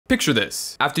Picture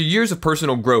this. After years of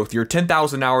personal growth, your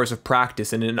 10,000 hours of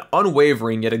practice, and an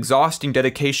unwavering yet exhausting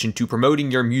dedication to promoting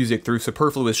your music through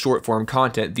superfluous short-form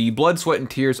content, the blood, sweat, and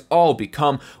tears all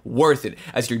become worth it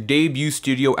as your debut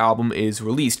studio album is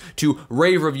released, to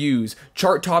rave reviews,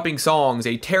 chart-topping songs,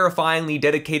 a terrifyingly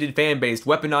dedicated fanbase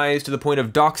weaponized to the point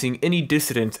of doxing any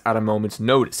dissidents at a moment's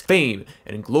notice. Fame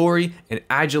and glory and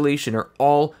adulation are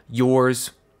all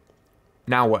yours.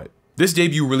 Now what? This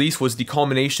debut release was the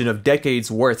culmination of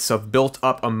decades worths of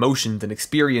built-up emotions and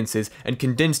experiences, and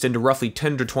condensed into roughly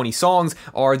 10 to 20 songs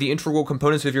are the integral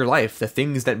components of your life, the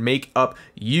things that make up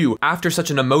you. After such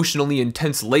an emotionally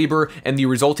intense labor and the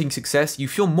resulting success, you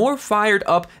feel more fired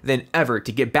up than ever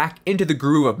to get back into the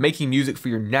groove of making music for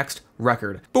your next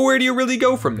record. But where do you really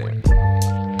go from there?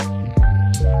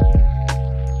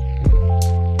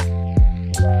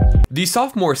 The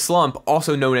sophomore slump,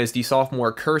 also known as the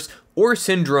sophomore curse or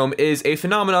syndrome, is a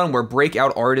phenomenon where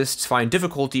breakout artists find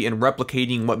difficulty in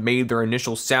replicating what made their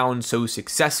initial sound so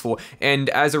successful, and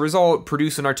as a result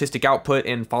produce an artistic output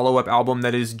and follow-up album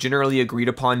that is generally agreed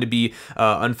upon to be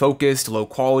unfocused, low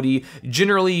quality,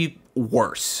 generally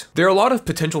worse. There are a lot of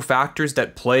potential factors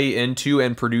that play into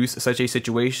and produce such a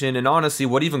situation, and honestly,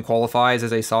 what even qualifies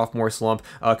as a sophomore slump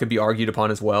could be argued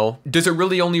upon as well. Does it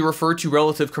really only refer to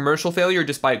relative commercial failure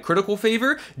despite critical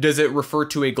favor? Does it refer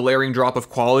to a glaring drop of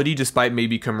quality despite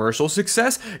maybe commercial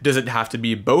success? Does it have to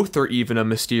be both, or even a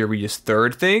mysterious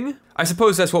third thing? I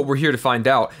suppose that's what we're here to find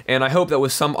out, and I hope that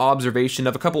with some observation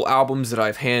of a couple albums that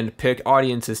I've hand-picked,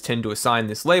 audiences tend to assign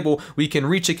this label, we can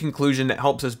reach a conclusion that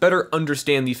helps us better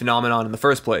understand the phenomenon in the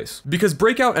first place. Because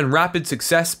breakout and rapid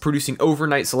success producing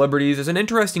overnight celebrities is an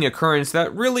interesting occurrence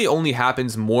that really only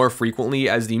happens more frequently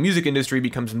as the music industry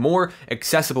becomes more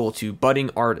accessible to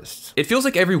budding artists. It feels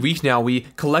like every week now we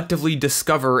collectively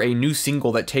discover a new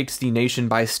single that takes the nation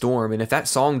by storm, and if that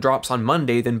song drops on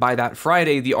Monday, then by that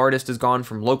Friday the artist has gone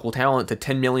from local talent to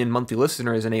 10 million monthly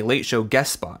listeners in a late show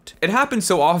guest spot. It happens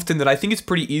so often that I think it's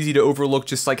pretty easy to overlook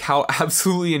just like how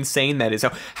absolutely insane that is,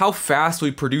 how fast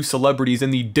we produce celebrities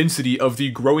and the density of the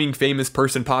growing famous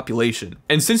person population.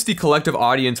 And since the collective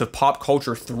audience of pop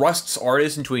culture thrusts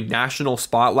artists into a national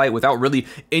spotlight without really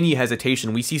any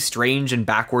hesitation, we see strange and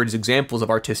backwards examples of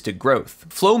artistic growth.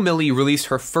 Flo Milli released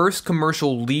her first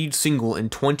commercial lead single in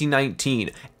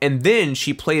 2019, and then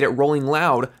she played at Rolling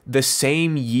Loud the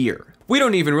same year. We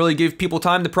don't even really give people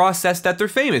time to process that they're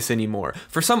famous anymore.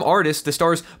 For some artists, the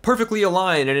stars perfectly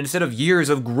align, and instead of years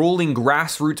of grueling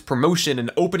grassroots promotion and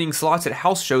opening slots at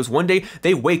house shows, one day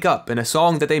they wake up and a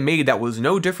song that they made that was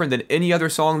no different than any other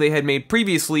song they had made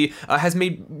previously has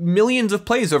made millions of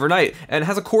plays overnight and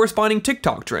has a corresponding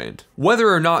TikTok trend. Whether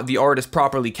or not the artist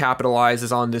properly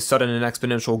capitalizes on this sudden and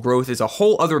exponential growth is a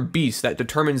whole other beast that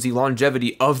determines the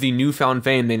longevity of the newfound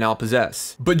fame they now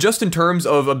possess. But just in terms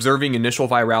of observing initial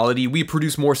virality, we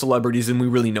produce more celebrities than we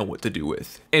really know what to do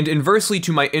with. And inversely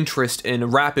to my interest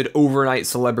in rapid overnight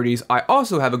celebrities, I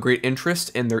also have a great interest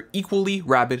in their equally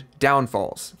rapid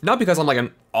downfalls. Not because I'm like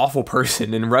an awful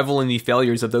person and revel in the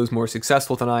failures of those more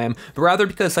successful than I am, but rather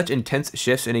because such intense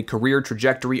shifts in a career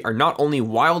trajectory are not only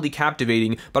wildly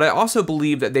captivating, but I also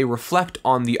believe that they reflect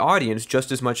on the audience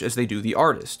just as much as they do the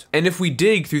artist. And if we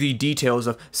dig through the details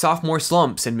of sophomore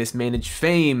slumps and mismanaged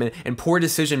fame and poor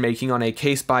decision making on a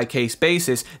case-by-case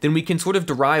basis, then we can sort of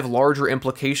derive larger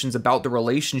implications about the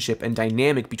relationship and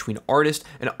dynamic between artist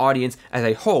and audience as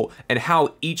a whole, and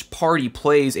how each party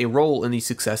plays a role in the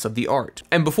success of the art.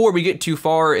 And before we get too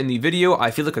far in the video, I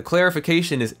feel like a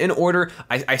clarification is in order.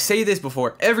 I say this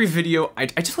before every video. I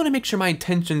just want to make sure my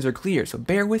intentions are clear, so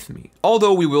bear with me.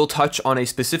 Although we will touch on a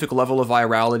specific level of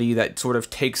virality that sort of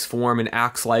takes form and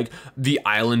acts like the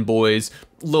Island Boys,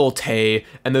 Lil Tay,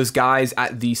 and those guys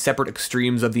at the separate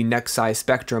extremes of the next size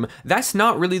spectrum, that's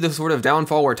not really the sort of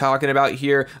downfall we're talking about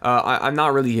here. I'm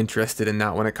not really interested in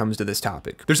that when it comes to this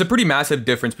topic. There's a pretty massive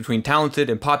difference between talented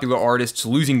and popular artists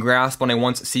losing grasp on a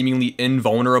once seemingly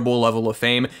invulnerable level of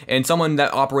fame, and someone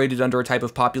that operated under a type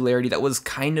of popularity that was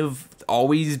kind of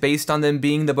always based on them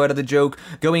being the butt of the joke,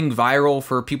 going viral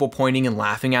for people pointing and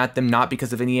laughing at them, not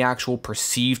because of any actual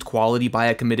perceived quality by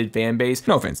a committed fan base.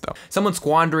 No offense though. Someone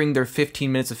squandering their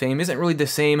 15 minutes of fame isn't really the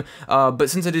same, but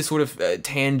since it is sort of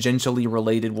tangentially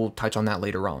related, we'll touch on that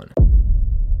later on.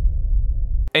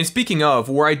 And speaking of,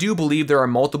 where I do believe there are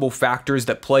multiple factors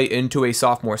that play into a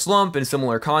sophomore slump and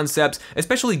similar concepts,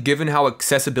 especially given how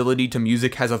accessibility to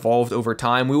music has evolved over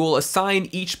time, we will assign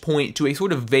each point to a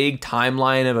sort of vague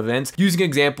timeline of events, using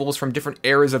examples from different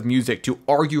eras of music to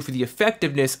argue for the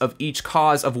effectiveness of each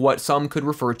cause of what some could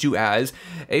refer to as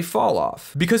a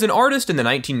fall-off. Because an artist in the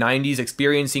 1990s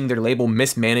experiencing their label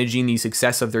mismanaging the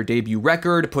success of their debut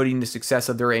record, putting the success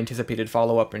of their anticipated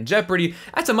follow-up in jeopardy,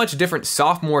 that's a much different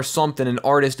sophomore slump than an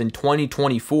artist in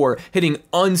 2024 hitting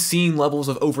unseen levels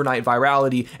of overnight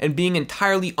virality and being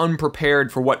entirely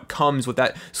unprepared for what comes with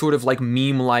that sort of like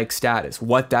meme-like status,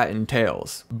 what that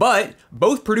entails. But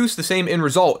both produce the same end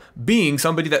result, being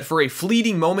somebody that for a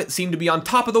fleeting moment seemed to be on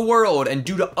top of the world and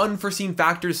due to unforeseen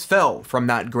factors fell from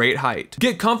that great height.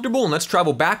 Get comfortable and let's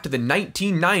travel back to the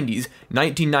 1990s,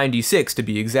 1996 to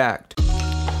be exact.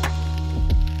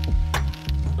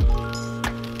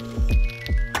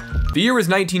 The year is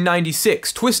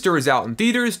 1996, Twister is out in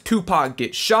theaters, Tupac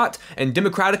gets shot, and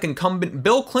Democratic incumbent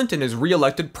Bill Clinton is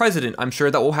re-elected president. I'm sure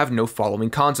that will have no following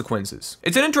consequences.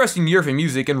 It's an interesting year for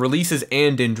music in releases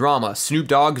and in drama. Snoop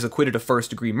Dogg is acquitted of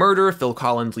first-degree murder, Phil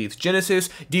Collins leaves Genesis,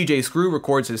 DJ Screw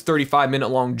records his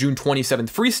 35-minute-long June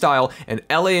 27th freestyle, and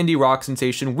LA indie rock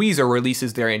sensation Weezer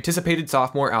releases their anticipated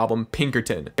sophomore album,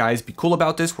 Pinkerton. Guys, be cool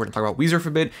about this. We're gonna talk about Weezer for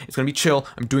a bit. It's gonna be chill.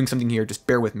 I'm doing something here. Just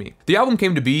bear with me. The album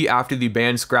came to be after the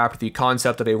band scrapped the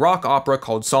concept of a rock opera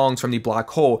called Songs from the Black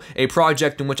Hole, a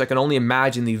project in which I can only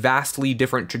imagine the vastly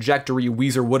different trajectory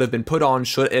Weezer would have been put on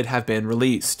should it have been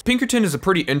released. Pinkerton is a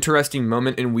pretty interesting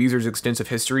moment in Weezer's extensive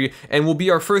history, and will be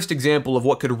our first example of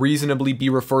what could reasonably be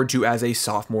referred to as a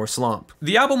sophomore slump.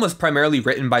 The album was primarily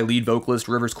written by lead vocalist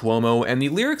Rivers Cuomo, and the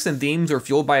lyrics and themes are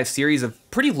fueled by a series of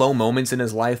pretty low moments in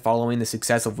his life following the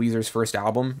success of Weezer's first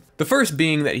album. The first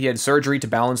being that he had surgery to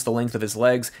balance the length of his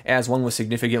legs, as one was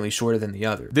significantly shorter than the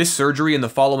other. This surgery and the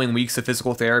following weeks of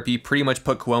physical therapy pretty much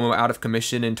put Cuomo out of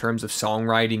commission in terms of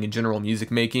songwriting and general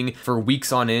music making for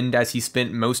weeks on end, as he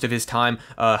spent most of his time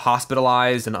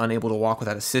hospitalized and unable to walk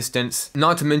without assistance,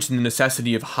 not to mention the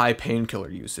necessity of high painkiller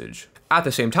usage. At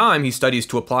the same time, he studies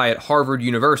to apply at Harvard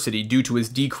University due to his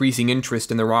decreasing interest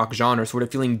in the rock genre, sort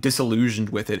of feeling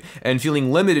disillusioned with it and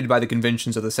feeling limited by the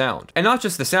conventions of the sound. And not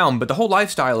just the sound, but the whole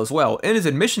lifestyle as well. In his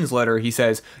admissions letter, he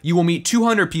says, "You will meet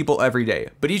 200 people every day,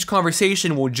 but each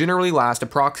conversation will generally last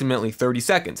approximately 30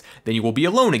 seconds. Then you will be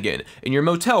alone again, in your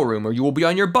motel room, or you will be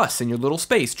on your bus in your little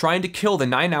space, trying to kill the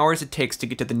 9 hours it takes to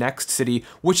get to the next city,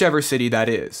 whichever city that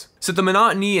is." So the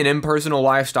monotony and impersonal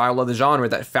lifestyle of the genre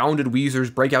that founded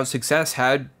Weezer's breakout success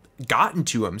had gotten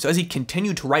to him. So as he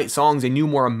continued to write songs, a new,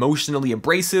 more emotionally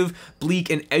abrasive, bleak,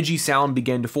 and edgy sound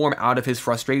began to form out of his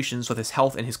frustrations with his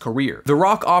health and his career. The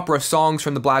rock opera Songs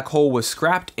from the Black Hole was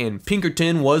scrapped and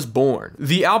Pinkerton was born.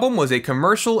 The album was a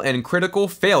commercial and critical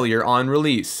failure on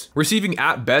release, receiving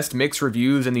at best mixed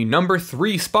reviews and the number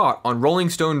 3 spot on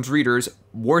Rolling Stone's readers'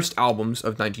 worst albums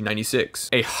of 1996,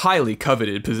 a highly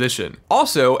coveted position.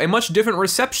 Also, a much different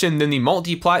reception than the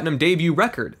multi-platinum debut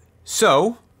record.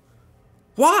 So,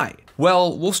 why?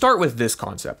 Well, we'll start with this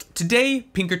concept. Today,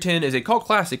 Pinkerton is a cult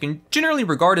classic and generally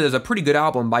regarded as a pretty good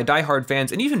album by diehard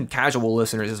fans and even casual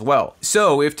listeners as well.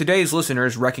 So, if today's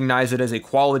listeners recognize it as a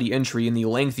quality entry in the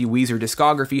lengthy Weezer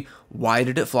discography, why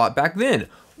did it flop back then?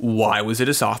 Why was it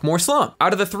a sophomore slump?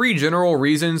 Out of the 3 general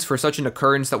reasons for such an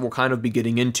occurrence that we'll kind of be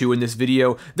getting into in this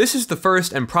video, this is the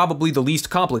first and probably the least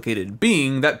complicated,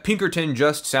 being that Pinkerton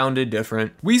just sounded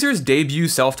different. Weezer's debut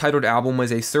self-titled album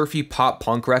was a surfy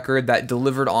pop-punk record that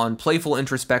delivered on playful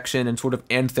introspection and sort of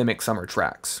anthemic summer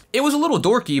tracks. It was a little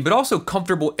dorky, but also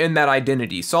comfortable in that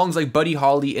identity. Songs like Buddy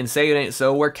Holly and Say It Ain't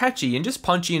So were catchy and just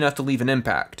punchy enough to leave an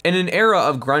impact. In an era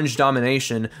of grunge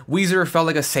domination, Weezer felt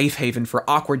like a safe haven for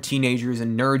awkward teenagers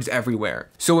and nerds everywhere.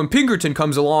 So when Pinkerton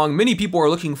comes along, many people are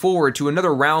looking forward to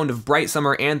another round of bright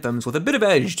summer anthems with a bit of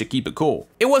edge to keep it cool.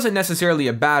 It wasn't necessarily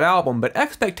a bad album, but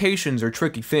expectations are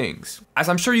tricky things. As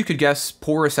I'm sure you could guess,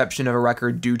 poor reception of a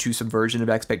record due to subversion of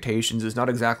expectations is not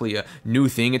exactly a new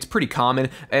thing. It's pretty common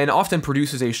and often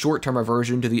produces a short-term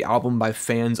aversion to the album by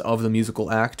fans of the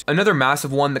musical act. Another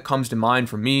massive one that comes to mind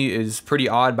for me is Pretty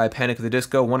Odd by Panic! At the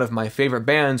Disco, one of my favorite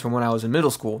bands from when I was in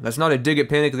middle school. That's not a dig at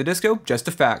Panic! At the Disco, just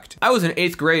a fact. I was in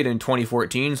 8th grade in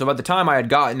 2014, so by the time I had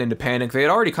gotten into Panic, they had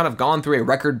already kind of gone through a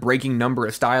record-breaking number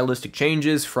of stylistic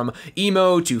changes, from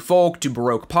emo to folk to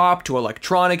baroque pop to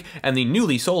electronic, and the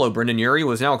newly solo Brendan Urie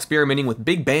was now experimenting with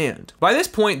big band. By this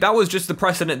point, that was just the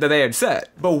precedent that they had set.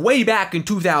 But way back in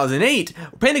 2008,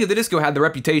 Panic! At the Disco had the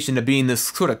reputation of being this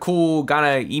sort of cool,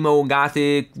 kinda emo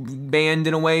gothic band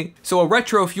in a way. So a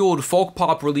retro-fueled folk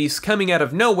pop release coming out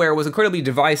of nowhere was incredibly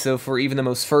divisive for even the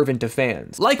most fervent of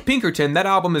fans. Like Pinkerton, that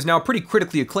album is now pretty critically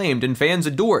critically acclaimed and fans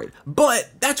adore it. But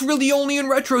that's really only in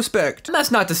retrospect. And that's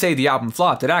not to say the album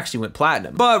flopped, it actually went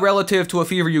platinum. But relative to A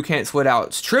Fever You Can't Sweat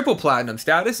Out's triple platinum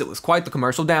status, it was quite the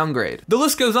commercial downgrade. The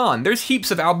list goes on. There's heaps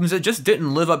of albums that just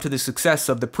didn't live up to the success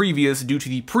of the previous due to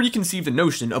the preconceived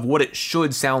notion of what it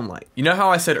should sound like. You know how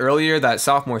I said earlier that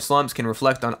sophomore slumps can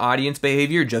reflect on audience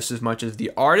behavior just as much as the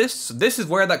artists? This is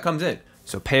where that comes in.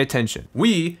 So pay attention.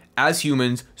 We, as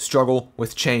humans, struggle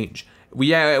with change.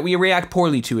 We react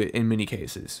poorly to it in many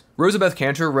cases. Rosabeth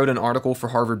Kantor wrote an article for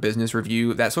Harvard Business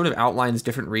Review that sort of outlines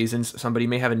different reasons somebody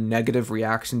may have a negative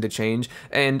reaction to change,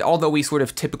 and although we sort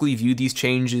of typically view these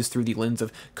changes through the lens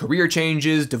of career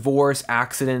changes, divorce,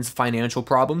 accidents, financial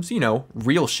problems, you know,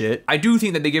 real shit, I do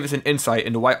think that they give us an insight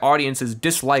into why audiences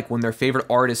dislike when their favorite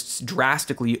artists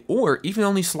drastically or even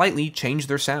only slightly change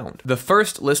their sound. The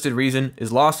first listed reason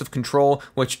is loss of control,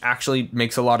 which actually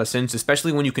makes a lot of sense,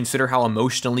 especially when you consider how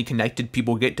emotionally connected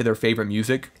people get to their favorite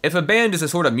music. If a band is a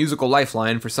sort of musical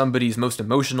lifeline for somebody's most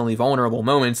emotionally vulnerable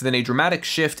moments, then a dramatic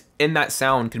shift in that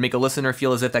sound can make a listener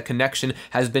feel as if that connection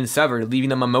has been severed,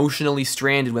 leaving them emotionally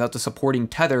stranded without the supporting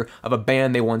tether of a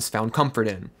band they once found comfort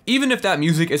in. Even if that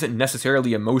music isn't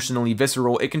necessarily emotionally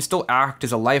visceral, it can still act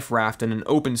as a life raft and an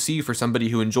open sea for somebody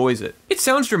who enjoys it. It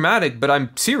sounds dramatic, but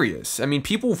I'm serious. I mean,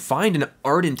 people find an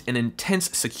ardent and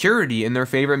intense security in their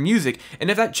favorite music, and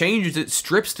if that changes, it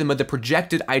strips them of the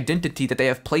projected identity that they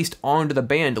have placed onto the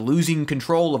band, losing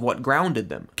control of what grounded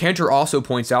them. Kantor also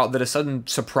points out that a sudden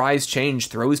surprise change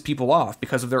throws people off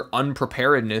because of their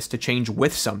unpreparedness to change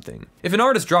with something. If an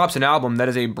artist drops an album that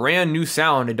is a brand new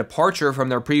sound, a departure from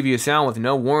their previous sound with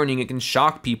no warning, it can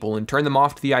shock people and turn them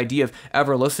off to the idea of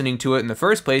ever listening to it in the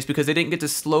first place because they didn't get to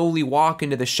slowly walk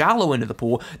into the shallow end of the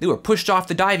pool, they were pushed off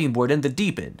the diving board into the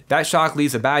deep end. That shock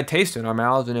leaves a bad taste in our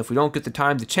mouths, and if we don't get the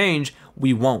time to change,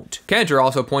 we won't. Kantor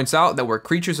also points out that we're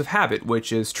creatures of habit,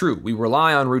 which is true. We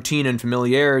rely on routine and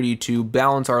familiarity to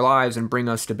balance our lives and bring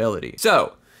us stability.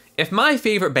 So, if my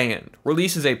favorite band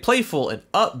releases a playful and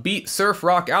upbeat surf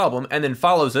rock album and then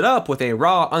follows it up with a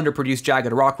raw, underproduced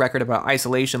jagged rock record about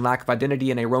isolation, lack of identity,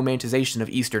 and a romanticization of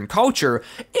Eastern culture,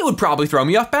 it would probably throw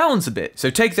me off balance a bit. So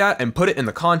take that and put it in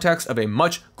the context of a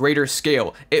much greater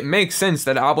scale. It makes sense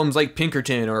that albums like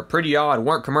Pinkerton or Pretty Odd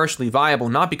weren't commercially viable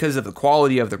not because of the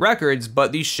quality of the records,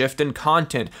 but the shift in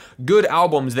content. Good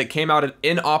albums that came out at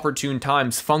inopportune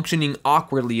times functioning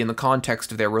awkwardly in the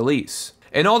context of their release.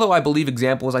 And although I believe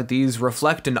examples like these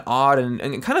reflect an odd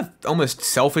and kind of almost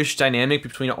selfish dynamic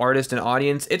between artist and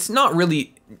audience, it's not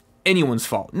really anyone's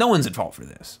fault. No one's at fault for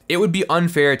this. It would be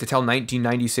unfair to tell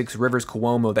 1996 Rivers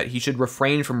Cuomo that he should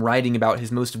refrain from writing about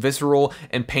his most visceral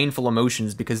and painful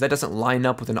emotions because that doesn't line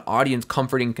up with an audience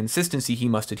comforting consistency he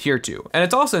must adhere to. And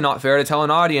it's also not fair to tell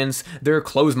an audience they're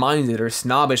closed-minded or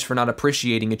snobbish for not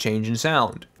appreciating a change in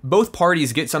sound. Both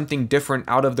parties get something different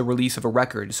out of the release of a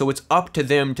record, so it's up to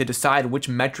them to decide which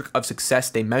metric of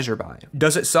success they measure by.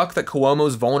 Does it suck that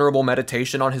Cuomo's vulnerable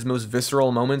meditation on his most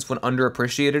visceral moments went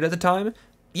underappreciated at the time?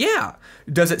 Yeah.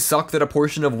 Does it suck that a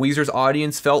portion of Weezer's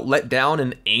audience felt let down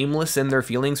and aimless in their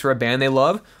feelings for a band they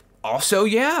love? Also,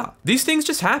 yeah. These things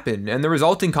just happen, and the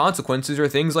resulting consequences are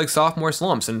things like sophomore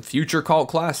slumps and future cult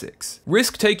classics.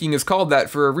 Risk-taking is called that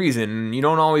for a reason, and you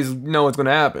don't always know what's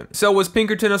gonna happen. So was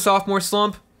Pinkerton a sophomore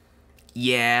slump?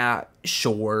 Yeah,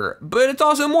 sure, but it's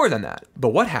also more than that. But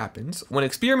what happens when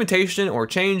experimentation or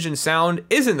change in sound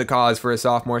isn't the cause for a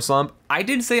sophomore slump? I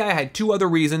did say I had two other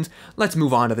reasons. Let's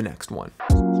move on to the next one.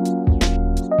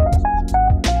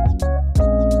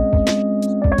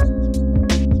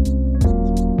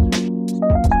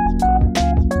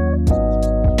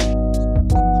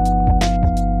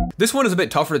 This one is a bit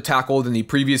tougher to tackle than the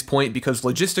previous point because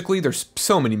logistically there's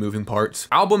so many moving parts.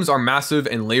 Albums are massive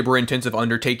and labor-intensive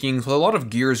undertakings with a lot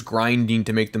of gears grinding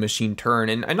to make the machine turn,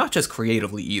 and not just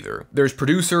creatively either. There's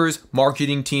producers,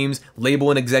 marketing teams,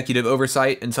 label and executive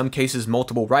oversight, in some cases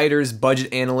multiple writers,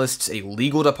 budget analysts, a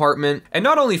legal department, and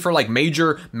not only for like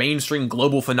major mainstream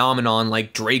global phenomenon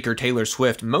like Drake or Taylor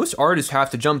Swift, most artists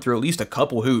have to jump through at least a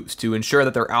couple hoops to ensure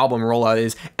that their album rollout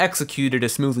is executed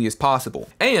as smoothly as possible.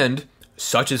 And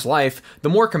such is life, the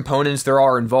more components there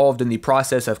are involved in the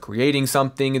process of creating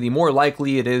something, the more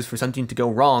likely it is for something to go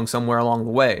wrong somewhere along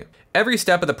the way. Every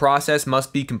step of the process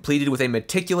must be completed with a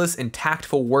meticulous and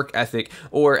tactful work ethic,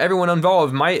 or everyone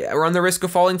involved might run the risk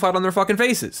of falling flat on their fucking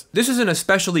faces. This is an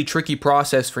especially tricky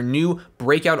process for new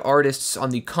breakout artists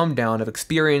on the come down of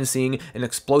experiencing an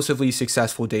explosively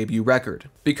successful debut record.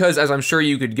 Because, as I'm sure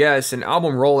you could guess, an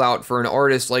album rollout for an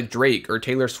artist like Drake or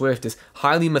Taylor Swift is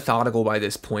highly methodical by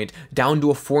this point, down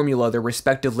to a formula their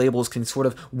respective labels can sort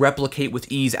of replicate with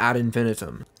ease ad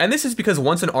infinitum. And this is because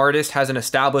once an artist has an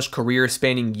established career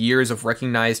spanning years years of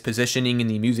recognized positioning in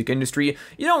the music industry,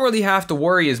 you don't really have to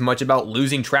worry as much about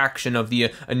losing traction of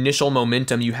the initial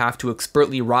momentum you have to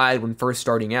expertly ride when first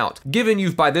starting out, given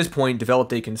you've by this point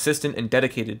developed a consistent and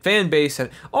dedicated fan base that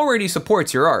already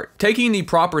supports your art. Taking the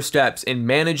proper steps in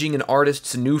managing an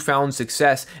artist's newfound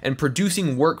success and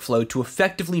producing workflow to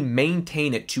effectively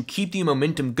maintain it to keep the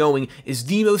momentum going is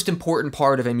the most important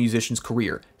part of a musician's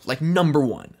career, like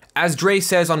 #1. As Dre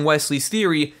says on Wesley's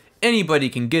Theory, anybody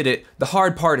can get it, the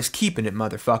hard part is keeping it,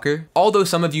 motherfucker. Although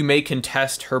some of you may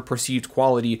contest her perceived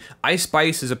quality, Ice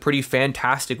Spice is a pretty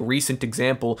fantastic recent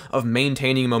example of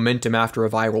maintaining momentum after a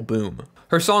viral boom.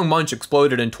 Her song Munch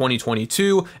exploded in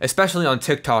 2022, especially on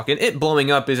TikTok, and it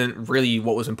blowing up isn't really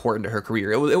what was important to her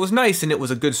career. It was nice and it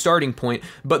was a good starting point,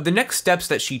 but the next steps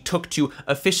that she took to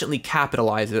efficiently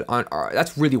capitalize it on,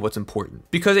 that's really what's important.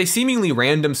 Because a seemingly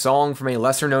random song from a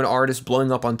lesser known artist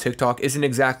blowing up on TikTok isn't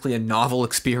exactly a novel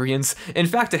experience. In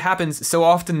fact, it happens so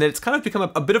often that it's kind of become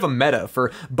a bit of a meta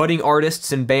for budding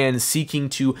artists and bands seeking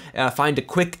to find a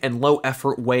quick and low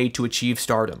effort way to achieve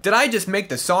stardom. Did I just make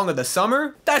the song of the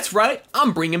summer? That's right,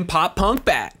 I'm bringing pop punk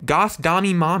back. Goth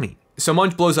Dami Mommy. So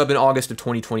Munch blows up in August of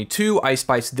 2022. Ice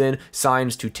Spice then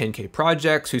signs to 10K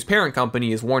Projects, whose parent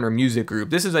company is Warner Music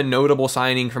Group. This is a notable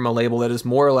signing from a label that has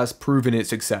more or less proven its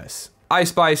success. Ice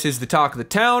Spice is the talk of the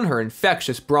town. Her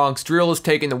infectious Bronx drill is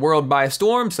taking the world by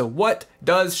storm, so what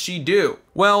does she do?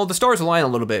 Well, the stars align a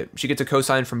little bit. She gets a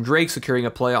cosign from Drake, securing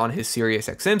a play on his Sirius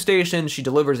XM station. She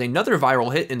delivers another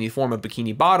viral hit in the form of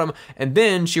Bikini Bottom, and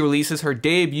then she releases her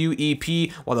debut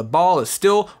EP while the ball is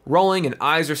still rolling and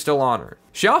eyes are still on her.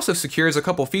 She also secures a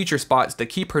couple feature spots that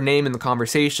keep her name in the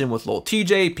conversation with Lil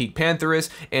TJ, Pete Pantherus,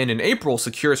 and in April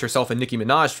secures herself a Nicki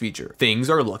Minaj feature. Things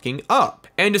are looking up.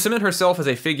 And to cement herself as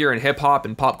a figure in hip-hop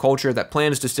and pop culture that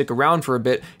plans to stick around for a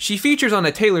bit, she features on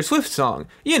a Taylor Swift song,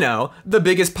 you know, the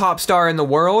biggest pop star in the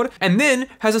world, and then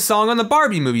has a song on the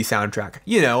Barbie movie soundtrack,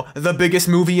 you know, the biggest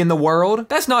movie in the world.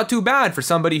 That's not too bad for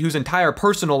somebody whose entire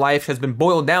personal life has been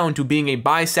boiled down to being a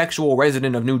bisexual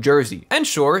resident of New Jersey. And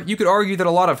sure, you could argue that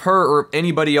a lot of her or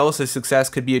anybody else's success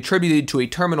could be attributed to a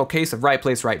terminal case of right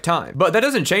place, right time. But that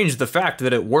doesn't change the fact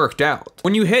that it worked out.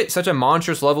 When you hit such a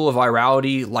monstrous level of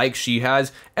virality like she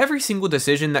has, every single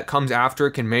decision that comes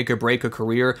after can make or break a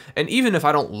career, and even if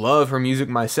I don't love her music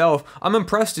myself, I'm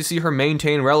impressed to see her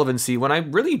maintain relevancy when I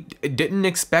really didn't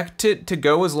expect it to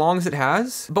go as long as it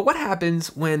has. But what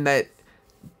happens when that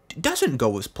doesn't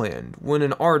go as planned? When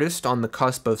an artist on the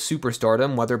cusp of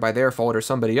superstardom, whether by their fault or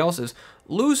somebody else's,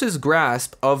 loses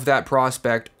grasp of that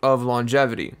prospect of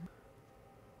longevity?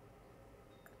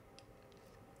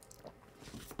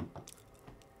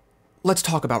 Let's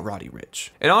talk about Roddy Ricch.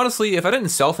 And honestly, if I didn't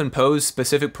self-impose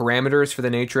specific parameters for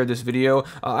the nature of this video,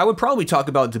 I would probably talk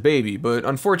about DaBaby, but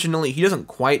unfortunately, he doesn't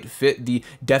quite fit the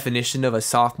definition of a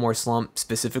sophomore slump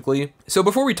specifically. So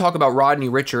before we talk about Rodney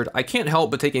Richard, I can't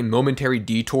help but take a momentary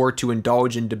detour to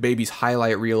indulge in DaBaby's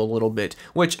highlight reel a little bit,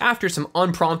 which after some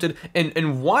unprompted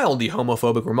and wildly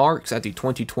homophobic remarks at the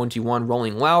 2021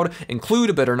 Rolling Loud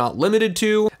include, but are not limited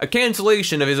to, a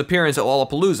cancellation of his appearance at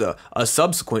Lollapalooza, a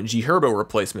subsequent G Herbo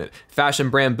replacement, fashion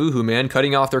brand Boohoo Man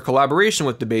cutting off their collaboration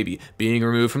with DaBaby, being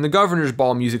removed from the Governor's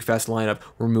Ball Music Fest lineup,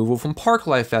 removal from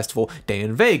Parklife Festival, Day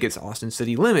in Vegas, Austin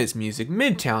City Limits, Music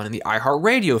Midtown, and the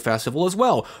iHeartRadio Festival as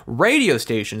well. Radio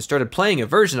stations started playing a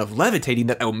version of Levitating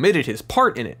that omitted his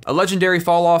part in it. A legendary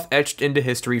fall-off etched into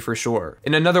history for sure.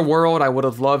 In another world, I would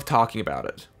have loved talking about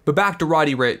it. But back to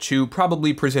Roddy Ricch, who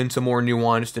probably presents a more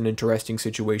nuanced and interesting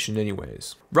situation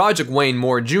anyways. Rogic Wayne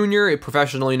Moore Jr.,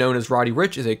 professionally known as Roddy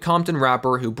Ricch, is a Compton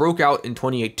rapper who broke out in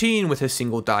 2018 with his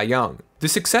single Die Young. The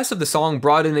success of the song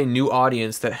brought in a new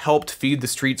audience that helped Feed the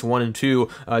Streets 1 and 2,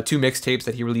 two mixtapes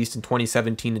that he released in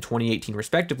 2017 and 2018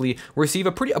 respectively, receive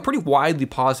a pretty widely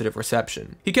positive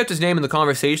reception. He kept his name in the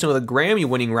conversation with a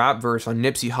Grammy-winning rap verse on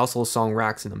Nipsey Hussle's song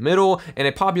Racks in the Middle, and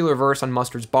a popular verse on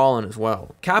Mustard's Ballin' as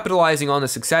well. Capitalizing on the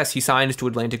success, he signs to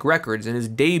Atlantic Records, and his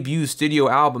debut studio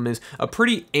album is a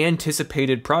pretty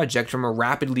anticipated project from a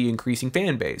rapidly increasing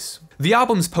fan base. The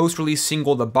album's post-release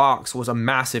single, The Box, was a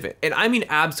massive, and I mean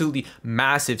absolutely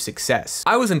massive success.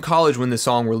 I was in college when the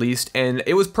song released, and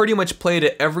it was pretty much played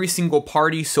at every single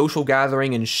party, social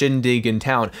gathering, and shindig in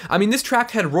town. I mean, this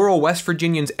track had rural West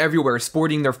Virginians everywhere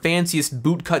sporting their fanciest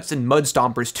boot cuts and mud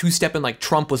stompers, two-stepping like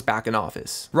Trump was back in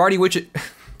office. Roddy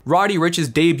Ricch's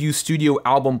debut studio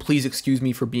album, Please Excuse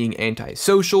Me for Being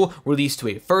Antisocial, released to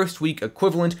a first-week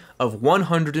equivalent of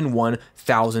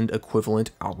 101,000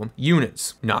 equivalent album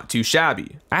units. Not too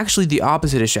shabby. Actually, the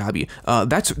opposite of shabby.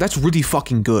 That's really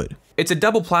fucking good. It's a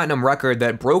double platinum record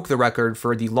that broke the record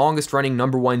for the longest running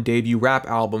 #1 debut rap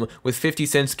album, with 50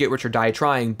 Cent's Get Rich or Die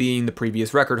Trying being the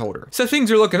previous record holder. So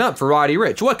things are looking up for Roddy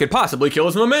Ricch. What could possibly kill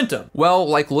his momentum? Well,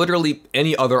 like literally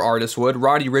any other artist would,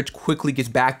 Roddy Ricch quickly gets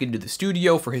back into the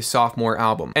studio for his sophomore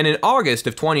album. And in August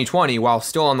of 2020, while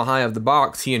still on the high of the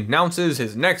box, he announces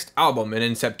his next album, and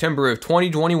in September of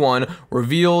 2021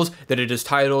 reveals that it is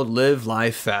titled Live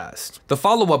Life Fast. The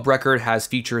follow-up record has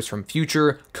features from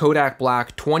Future, Kodak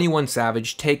Black, 21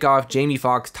 Savage, Takeoff, Jamie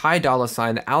Foxx, Ty Dolla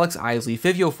 $ign, Alex Isley,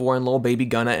 Fivio Foreign, Lil Baby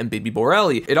Gunna, and Baby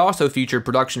Borelli. It also featured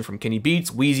production from Kenny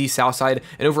Beats, Wheezy, Southside,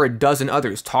 and over a dozen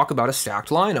others. Talk about a stacked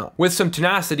lineup. With some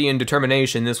tenacity and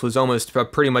determination, this was almost a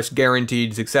pretty much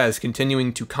guaranteed success,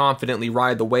 continuing to confidently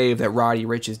ride the wave that Roddy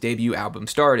Ricch's debut album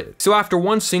started. So after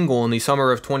one single in the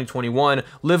summer of 2021,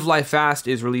 Live Life Fast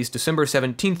is released December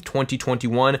 17th,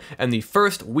 2021, and the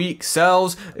first week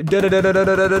sells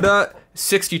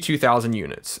 62,000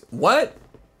 units. What?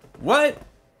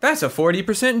 That's a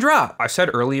 40% drop. I said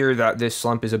earlier that this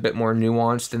slump is a bit more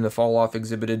nuanced than the fall off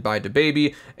exhibited by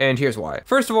DaBaby, and here's why.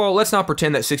 First of all, let's not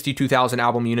pretend that 62,000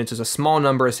 album units is a small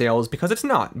number of sales, because it's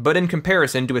not, but in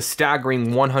comparison to a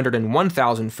staggering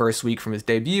 101,000 first week from his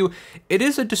debut, it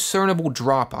is a discernible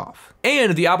drop off.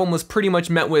 And the album was pretty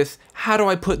much met with, how do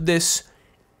I put this,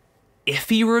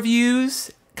 iffy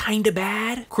reviews? Kinda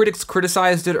bad. Critics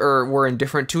criticized it or were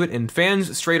indifferent to it, and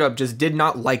fans straight up just did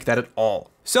not like that at all.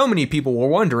 So many people were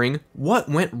wondering, what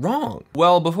went wrong?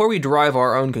 Well, before we derive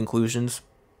our own conclusions,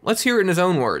 let's hear it in his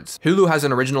own words. Hulu has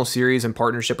an original series in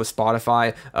partnership with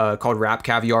Spotify called Rap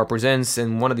Caviar Presents,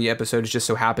 and one of the episodes just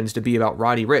so happens to be about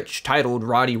Roddy Ricch, titled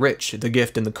Roddy Ricch, The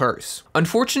Gift and the Curse.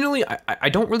 Unfortunately, I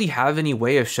don't really have any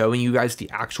way of showing you guys the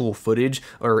actual footage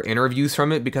or interviews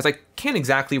from it because I can't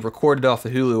exactly record it off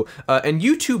of Hulu, and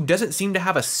YouTube doesn't seem to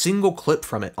have a single clip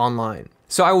from it online.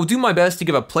 So I will do my best to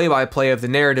give a play-by-play of the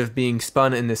narrative being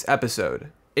spun in this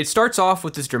episode. It starts off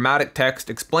with this dramatic text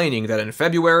explaining that in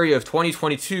February of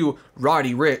 2022,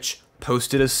 Roddy Ricch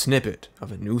posted a snippet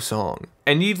of a new song.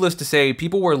 And needless to say,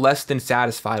 people were less than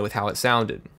satisfied with how it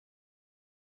sounded.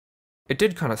 It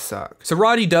did kind of suck. So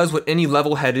Roddy does what any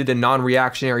level-headed and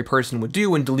non-reactionary person would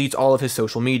do and deletes all of his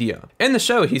social media. In the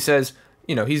show, he says,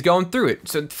 you know, he's going through it,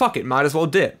 so fuck it, might as well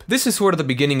dip. This is sort of the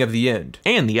beginning of the end,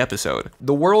 and the episode.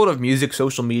 The world of music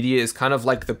social media is kind of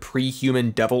like the pre-human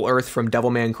Devil Earth from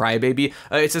Devilman Crybaby.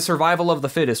 It's a survival of the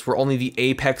fittest where only the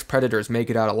apex predators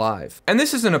make it out alive. And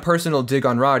this isn't a personal dig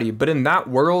on Roddy, but in that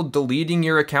world, deleting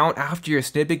your account after your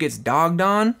snippet gets dogged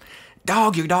on,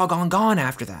 dog, you're doggone gone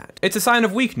after that. It's a sign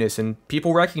of weakness, and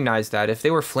people recognize that. If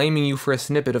they were flaming you for a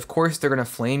snippet, of course they're gonna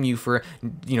flame you for,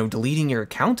 you know, deleting your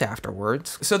account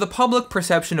afterwards. So the public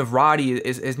perception of Roddy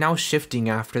is now shifting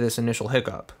after this initial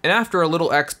hiccup. And after a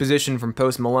little exposition from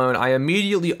Post Malone, I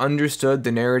immediately understood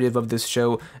the narrative of this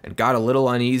show and got a little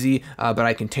uneasy, but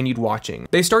I continued watching.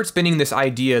 They start spinning this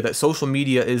idea that social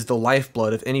media is the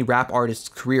lifeblood of any rap artist's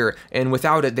career, and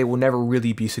without it, they will never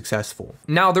really be successful.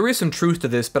 Now, there is some truth to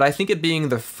this, but I think it being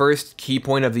the first key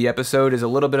point of the episode is a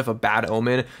little bit of a bad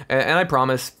omen, and I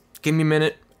promise, give me a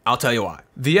minute, I'll tell you why.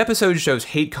 The episode shows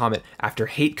hate comment after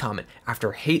hate comment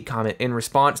after hate comment in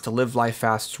response to Live Life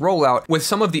Fast's rollout, with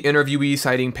some of the interviewees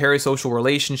citing parasocial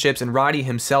relationships and Roddy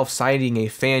himself citing a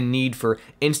fan need for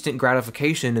instant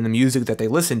gratification in the music that they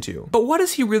listen to. But what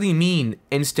does he really mean,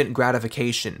 instant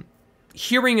gratification?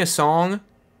 Hearing a song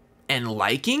and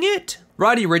liking it?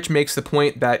 Roddy Ricch makes the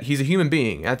point that he's a human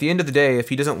being. At the end of the day, if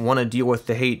he doesn't want to deal with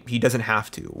the hate, he doesn't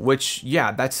have to. Which,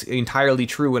 yeah, that's entirely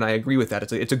true, and I agree with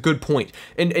that. It's a good point.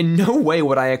 And in no way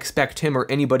would I expect him or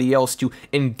anybody else to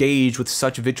engage with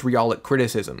such vitriolic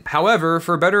criticism. However,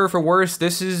 for better or for worse,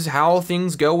 this is how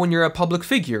things go when you're a public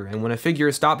figure. And when a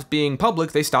figure stops being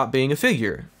public, they stop being a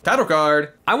figure. Title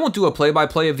card! I won't do a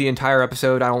play-by-play of the entire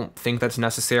episode. I don't think that's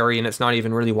necessary, and it's not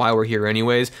even really why we're here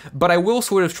anyways. But I will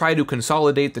sort of try to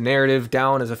consolidate the narrative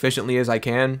down as efficiently as I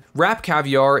can. Rap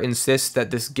Caviar insists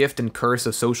that this gift and curse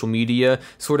of social media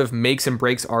sort of makes and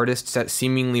breaks artists at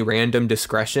seemingly random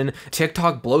discretion.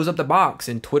 TikTok blows up the box,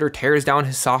 and Twitter tears down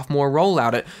his sophomore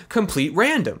rollout at complete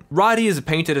random. Roddy is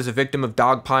painted as a victim of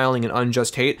dogpiling and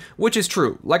unjust hate, which is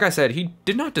true. Like I said, he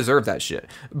did not deserve that shit.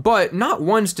 But not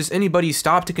once does anybody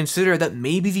stop to consider that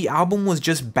maybe the album was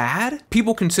just bad?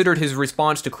 People considered his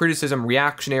response to criticism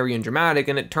reactionary and dramatic,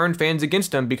 and it turned fans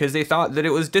against him because they thought that it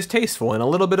was distasteful and a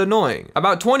little bit annoying.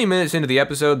 About 20 minutes into the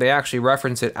episode, they actually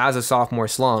reference it as a sophomore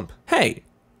slump. Hey,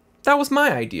 That was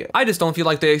my idea. I just don't feel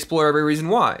like they explore every reason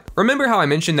why. Remember how I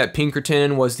mentioned that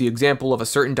Pinkerton was the example of a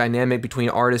certain dynamic between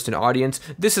artist and audience?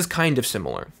 This is kind of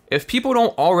similar. If people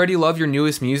don't already love your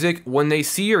newest music, when they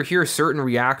see or hear certain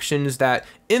reactions that,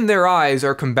 in their eyes,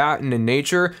 are combatant in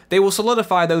nature, they will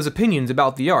solidify those opinions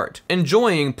about the art.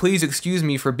 Enjoying Please Excuse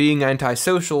Me for Being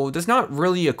Antisocial does not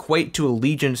really equate to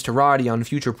allegiance to Roddy on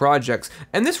future projects,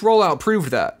 and this rollout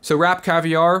proved that. So Rap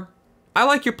Caviar, I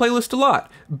like your playlist a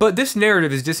lot, but this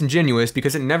narrative is disingenuous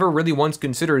because it never really once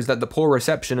considers that the poor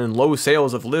reception and low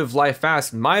sales of Live Life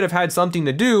Fast might have had something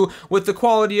to do with the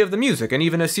quality of the music and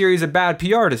even a series of bad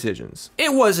PR decisions.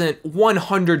 It wasn't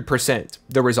 100%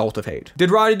 the result of hate.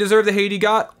 Did Roddy deserve the hate he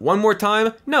got? One more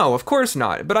time? No, of course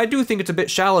not, but I do think it's a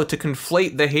bit shallow to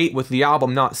conflate the hate with the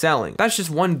album not selling. That's just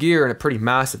one gear in a pretty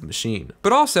massive machine.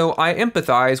 But also, I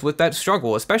empathize with that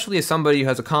struggle, especially as somebody who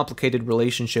has a complicated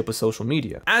relationship with social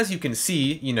media. As you can see,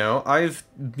 I've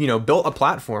built a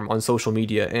platform on social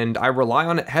media and I rely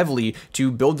on it heavily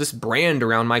to build this brand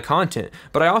around my content,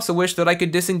 but I also wish that I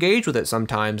could disengage with it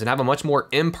sometimes and have a much more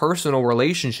impersonal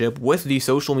relationship with the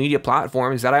social media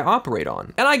platforms that I operate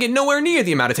on. And I get nowhere near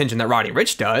the amount of attention that Roddy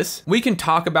Ricch does. We can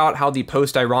talk about how the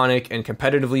post-ironic and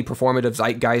competitively performative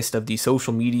zeitgeist of the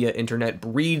social media internet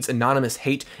breeds anonymous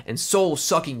hate and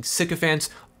soul-sucking sycophants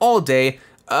all day,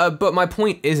 but my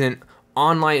point isn't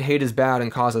online hate is bad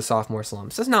and causes sophomore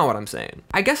slumps. That's not what I'm saying.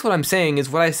 I guess what I'm saying is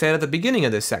what I said at the beginning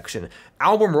of this section.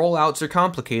 Album rollouts are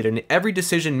complicated, and every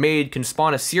decision made can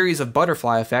spawn a series of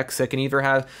butterfly effects that can either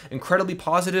have incredibly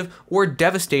positive or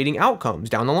devastating outcomes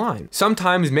down the line.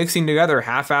 Sometimes mixing together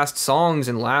half-assed songs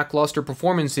and lackluster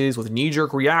performances with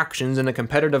knee-jerk reactions in a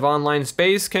competitive online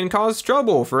space can cause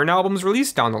trouble for an album's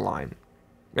release down the line.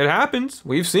 It happens,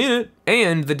 we've seen it.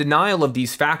 And the denial of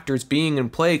these factors being in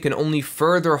play can only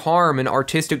further harm an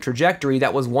artistic trajectory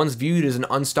that was once viewed as an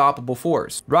unstoppable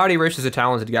force. Roddy Ricch is a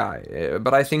talented guy,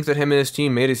 but I think that him and his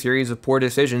team made a series of poor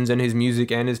decisions in his music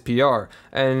and his PR,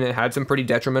 and it had some pretty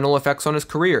detrimental effects on his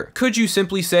career. Could you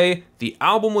simply say, the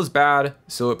album was bad,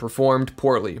 so it performed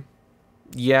poorly?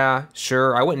 Yeah,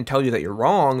 sure, I wouldn't tell you that you're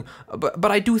wrong, but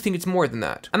I do think it's more than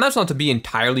that. And that's not to be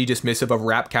entirely dismissive of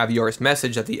Rap Caviar's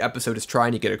message that the episode is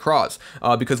trying to get across,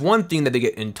 because one thing that they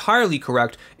get entirely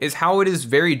correct is how it is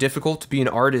very difficult to be an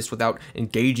artist without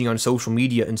engaging on social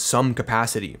media in some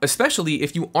capacity, especially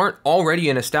if you aren't already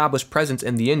an established presence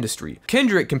in the industry.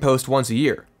 Kendrick can post once a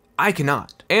year. I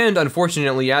cannot. And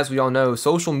unfortunately, as we all know,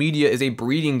 social media is a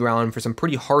breeding ground for some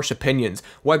pretty harsh opinions,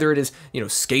 whether it is,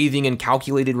 scathing and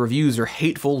calculated reviews or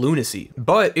hateful lunacy.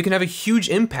 But it can have a huge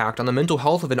impact on the mental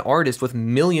health of an artist with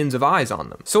millions of eyes on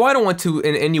them. So I don't want to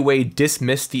in any way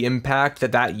dismiss the impact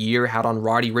that that year had on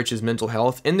Roddy Ricch's mental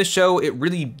health. In the show, it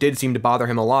really did seem to bother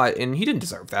him a lot, and he didn't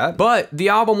deserve that. But the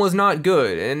album was not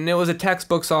good, and it was a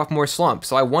textbook sophomore slump,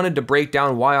 so I wanted to break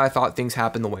down why I thought things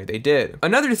happened the way they did.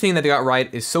 Another thing that they got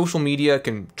right is social media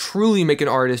can truly make an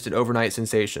artist an overnight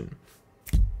sensation.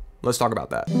 Let's talk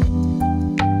about that.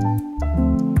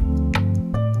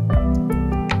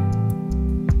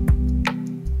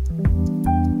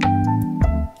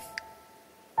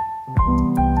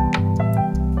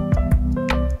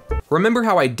 Remember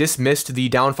how I dismissed the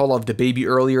downfall of DaBaby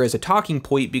earlier as a talking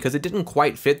point because it didn't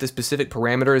quite fit the specific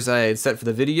parameters I had set for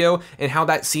the video, and how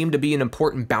that seemed to be an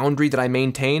important boundary that I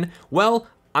maintain? Well,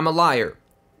 I'm a liar.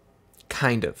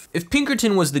 Kind of. If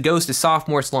Pinkerton was the ghost of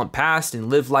sophomore slump past and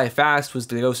Live Life Fast was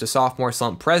the ghost of sophomore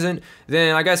slump present,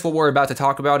 then I guess what we're about to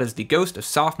talk about is the ghost of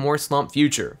sophomore slump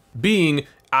future. Being,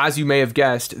 as you may have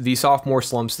guessed, the sophomore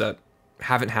slumps that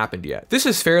haven't happened yet. This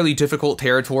is fairly difficult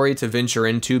territory to venture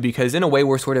into because in a way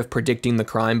we're sort of predicting the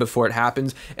crime before it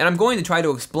happens, and I'm going to try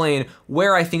to explain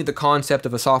where I think the concept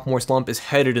of a sophomore slump is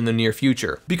headed in the near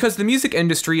future. Because the music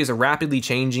industry is a rapidly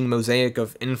changing mosaic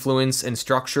of influence and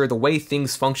structure, the way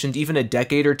things functioned even a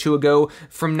decade or two ago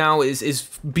from now is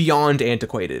beyond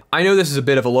antiquated. I know this is a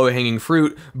bit of a low-hanging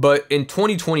fruit, but in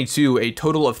 2022 a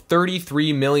total of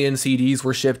 33 million CDs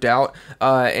were shipped out,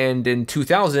 and in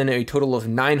 2000 a total of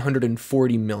 940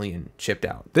 million shipped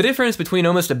out. The difference between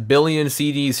almost a billion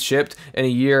CDs shipped in a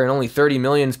year and only 30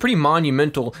 million is pretty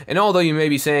monumental, and although you may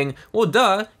be saying, well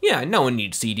duh, yeah, no one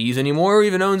needs CDs anymore or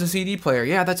even owns a CD player,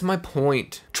 yeah, that's my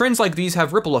point. Trends like these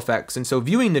have ripple effects, and so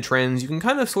viewing the trends, you can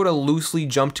kind of sort of loosely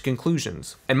jump to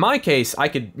conclusions. In my case, I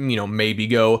could, maybe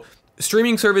go,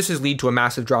 streaming services lead to a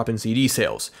massive drop in CD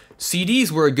sales.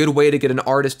 CDs were a good way to get an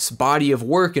artist's body of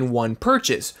work in one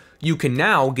purchase. You can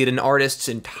now get an artist's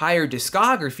entire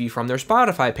discography from their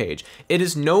Spotify page. It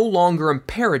is no longer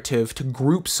imperative to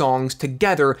group songs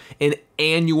together in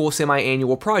annual,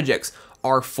 semi-annual projects.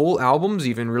 are full albums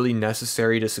even really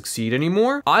necessary to succeed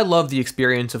anymore? I love the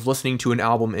experience of listening to an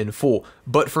album in full,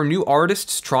 but for new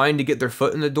artists trying to get their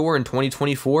foot in the door in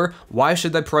 2024, why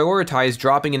should they prioritize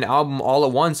dropping an album all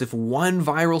at once if one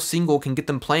viral single can get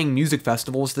them playing music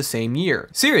festivals the same year?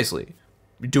 Seriously.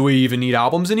 Do we even need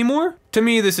albums anymore? To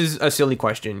me, this is a silly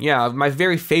question. Yeah, my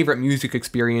very favorite music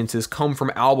experiences come from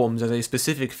albums as a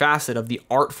specific facet of the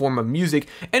art form of music,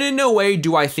 and in no way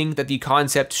do I think that the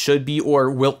concept should be or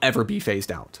will ever be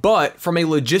phased out. But from a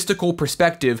logistical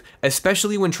perspective,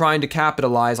 especially when trying to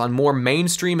capitalize on more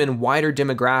mainstream and wider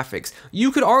demographics,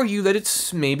 you could argue that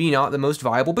it's maybe not the most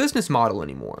viable business model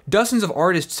anymore. Dozens of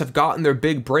artists have gotten their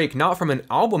big break not from an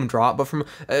album drop, but from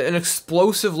an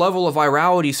explosive level of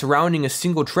virality surrounding a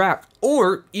single track,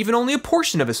 or even only a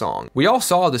portion of a song. We all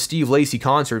saw the Steve Lacy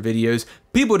concert videos.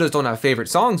 People just don't have favorite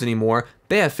songs anymore,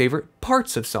 they have favorite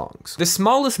parts of songs. The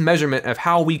smallest measurement of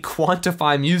how we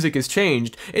quantify music has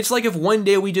changed. It's like if one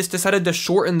day we just decided to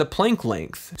shorten the Planck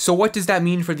length. So what does that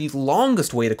mean for the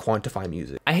longest way to quantify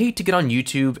music? I hate to get on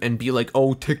YouTube and be like,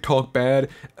 oh, TikTok bad,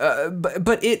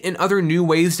 but it and other new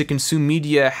ways to consume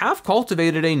media have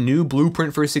cultivated a new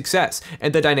blueprint for success,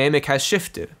 and the dynamic has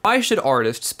shifted. Why should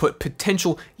artists put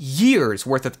potential years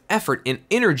worth of effort and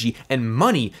energy and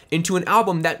money into an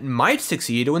album that might succeed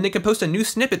when they can post a new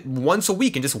snippet once a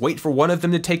week and just wait for one of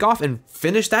them to take off and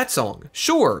finish that song?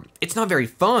 Sure, it's not very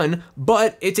fun,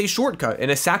 but it's a shortcut and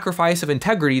a sacrifice of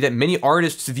integrity that many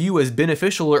artists view as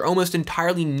beneficial or almost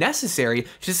entirely necessary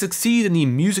to succeed in the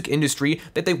music industry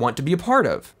that they want to be a part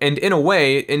of. And in a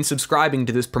way, in subscribing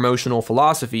to this promotional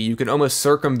philosophy, you can almost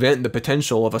circumvent the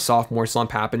potential of a sophomore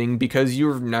slump happening because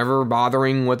you're never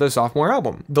bothering with a sophomore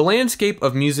album. The landscape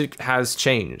of music has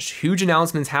changed. Huge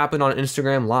announcements happen on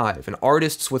Instagram Live, and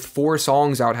artists with 4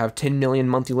 songs out have 10 million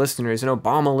monthly listeners, and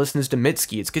Obama listens to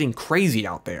Mitski. It's getting crazy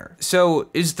out there. So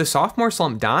is the sophomore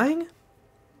slump dying?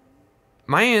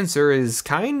 My answer is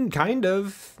kind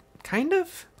of.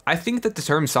 I think that the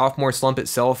term sophomore slump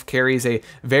itself carries a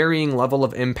varying level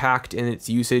of impact in its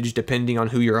usage depending on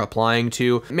who you're applying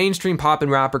to. Mainstream pop and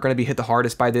rap are going to be hit the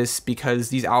hardest by this because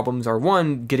these albums are,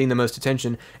 1, getting the most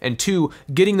attention, and 2,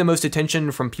 getting the most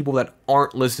attention from people that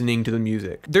aren't listening to the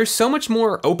music. There's so much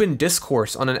more open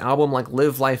discourse on an album like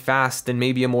Live Life Fast than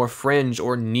maybe a more fringe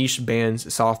or niche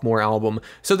band's sophomore album,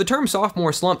 so the term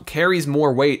sophomore slump carries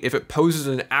more weight if it poses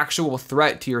an actual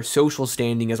threat to your social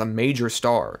standing as a major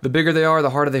star. The bigger they are, the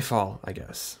harder they fall, I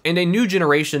guess. And a new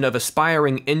generation of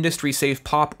aspiring industry-safe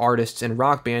pop artists and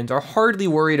rock bands are hardly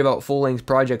worried about full-length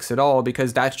projects at all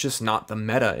because that's just not the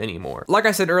meta anymore. Like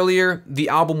I said earlier, the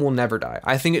album will never die.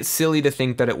 I think it's silly to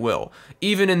think that it will,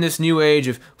 even in this new age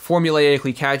of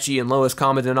formulaically catchy and lowest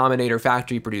common denominator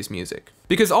factory-produced music.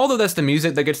 Because although that's the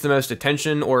music that gets the most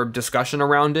attention or discussion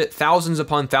around it, thousands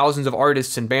upon thousands of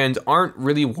artists and bands aren't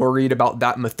really worried about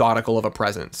that methodical of a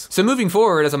presence. So moving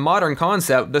forward, as a modern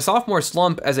concept, the sophomore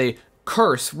slump as a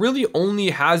curse really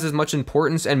only has as much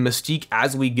importance and mystique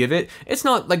as we give it. It's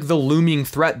not like the looming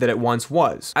threat that it once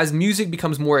was. As music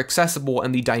becomes more accessible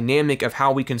and the dynamic of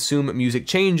how we consume music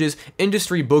changes,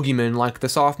 industry boogeymen like the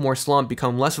sophomore slump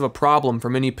become less of a problem for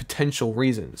many potential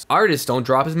reasons. Artists don't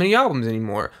drop as many albums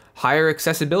anymore. Higher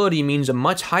accessibility means a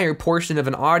much higher portion of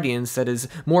an audience that is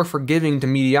more forgiving to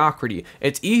mediocrity.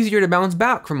 It's easier to bounce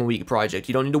back from a weak project.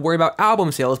 You don't need to worry about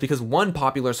album sales because one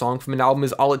popular song from an album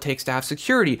is all it takes to have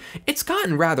security. It's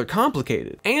gotten rather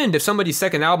complicated. And if somebody's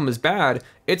second album is bad,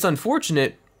 it's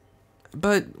unfortunate,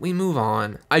 but we move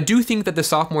on. I do think that the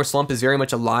sophomore slump is very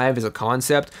much alive as a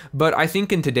concept, but I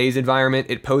think in today's environment,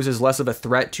 it poses less of a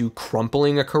threat to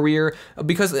crumpling a career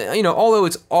because, although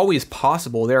it's always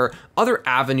possible, there are other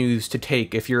avenues to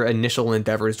take if your initial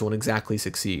endeavors don't exactly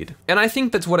succeed. And I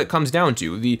think that's what it comes down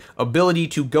to, the ability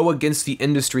to go against the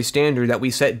industry standard that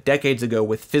we set decades ago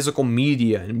with physical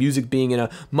media and music being in a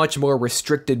much more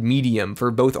restricted medium for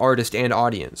both artist and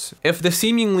audience. If the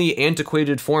seemingly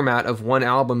antiquated format of one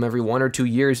album every 1 or 2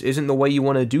 years isn't the way you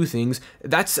want to do things,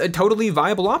 that's a totally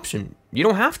viable option. You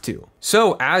don't have to.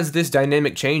 So as this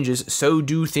dynamic changes, so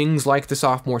do things like the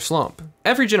sophomore slump.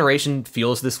 Every generation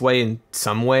feels this way in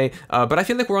some way, but I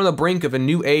feel like we're on the brink of a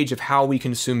new age of how we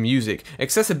consume music.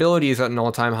 Accessibility is at an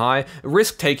all-time high,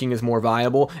 risk-taking is more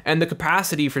viable, and the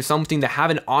capacity for something to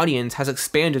have an audience has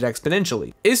expanded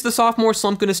exponentially. Is the sophomore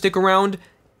slump going to stick around?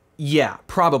 Yeah,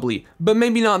 probably, but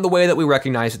maybe not in the way that we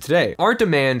recognize it today. Our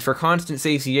demand for constant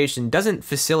satiation doesn't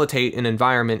facilitate an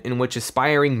environment in which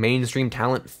aspiring mainstream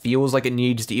talent feels like it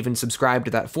needs to even subscribe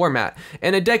to that format.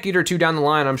 And a decade or 2 down the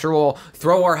line, I'm sure we'll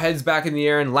throw our heads back in the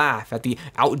air and laugh at the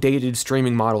outdated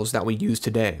streaming models that we use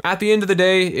today. At the end of the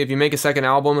day, if you make a second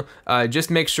album, just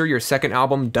make sure your second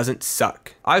album doesn't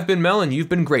suck. I've been Mel and you've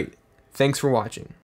been great. Thanks for watching.